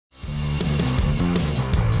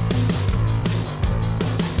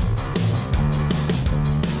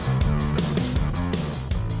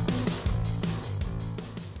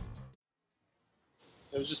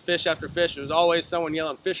was just fish after fish. There was always someone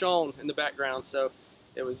yelling "fish on" in the background. So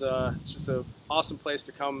it was just an awesome place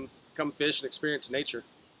to come fish and experience nature.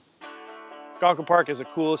 Algonquin Park is the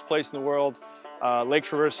coolest place in the world. Lake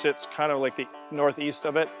Travers sits kind of like the northeast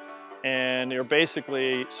of it, and you're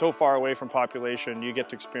basically so far away from population, you get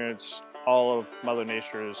to experience all of Mother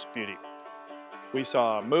Nature's beauty. We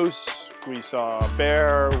saw moose, we saw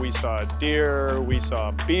bear, we saw deer, we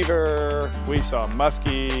saw beaver, we saw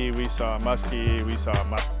musky, we saw musky, we saw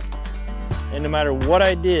musky. And no matter what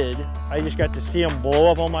I did, I just got to see them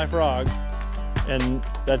blow up on my frog, and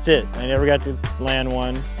that's it. I never got to land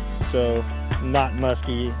one, so not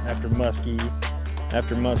musky after musky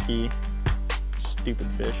after musky. Stupid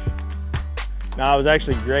fish. No, it was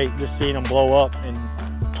actually great just seeing them blow up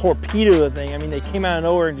and torpedo the thing. I mean, they came out of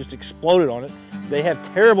nowhere and just exploded on it. They have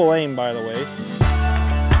terrible aim, by the way.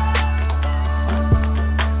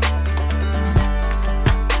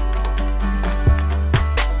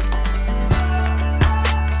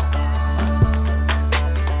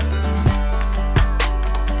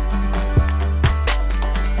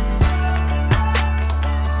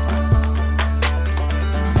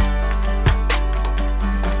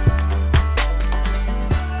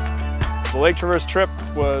 The Lake Travers trip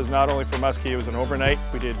was not only for muskie, it was an overnight.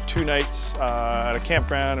 We did 2 nights at a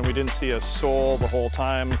campground and we didn't see a soul the whole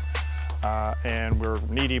time, and we're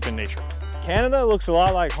knee-deep in nature. Canada looks a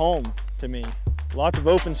lot like home to me. Lots of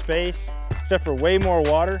open space, except for way more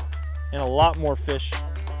water and a lot more fish.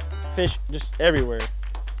 Fish just everywhere.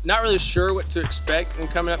 Not really sure what to expect when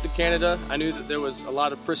coming up to Canada. I knew that there was a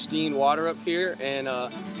lot of pristine water up here, and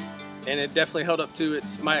it definitely held up to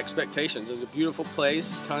my expectations. It was a beautiful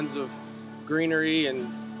place, tons of greenery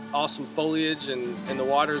and awesome foliage, and the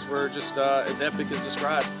waters were just as epic as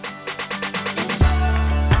described.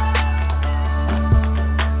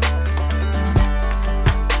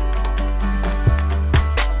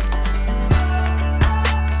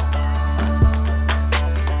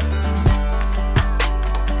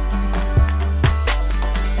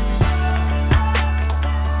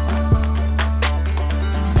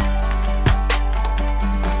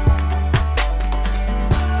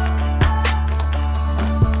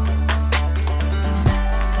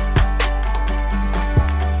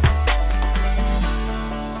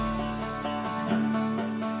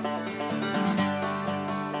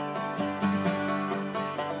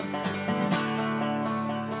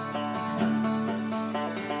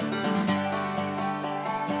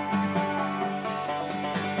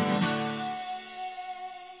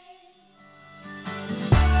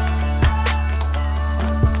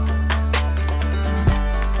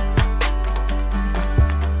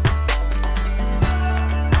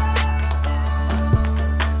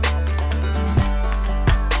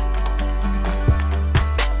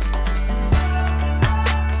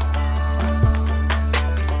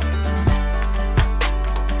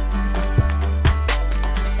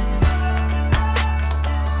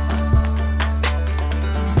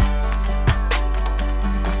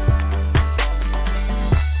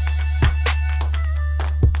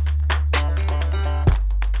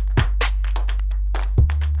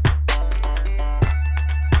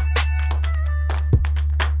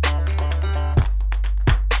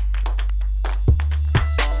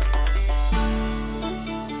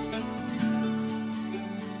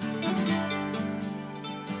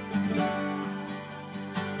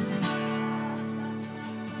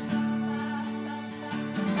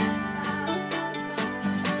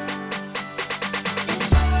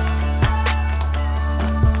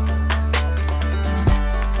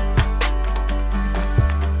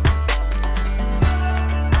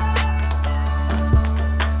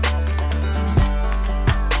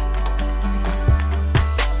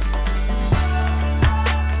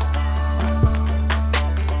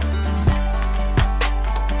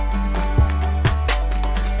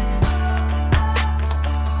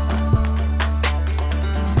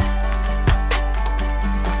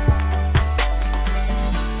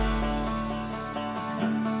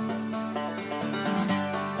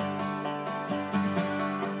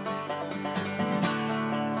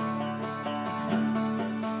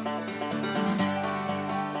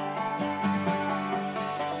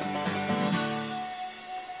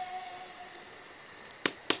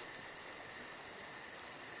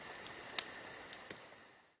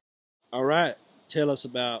 All right, tell us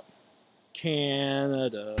about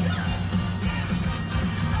Canada.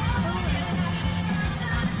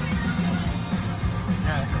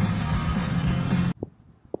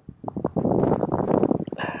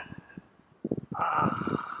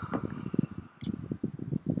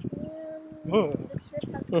 The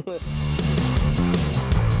trip has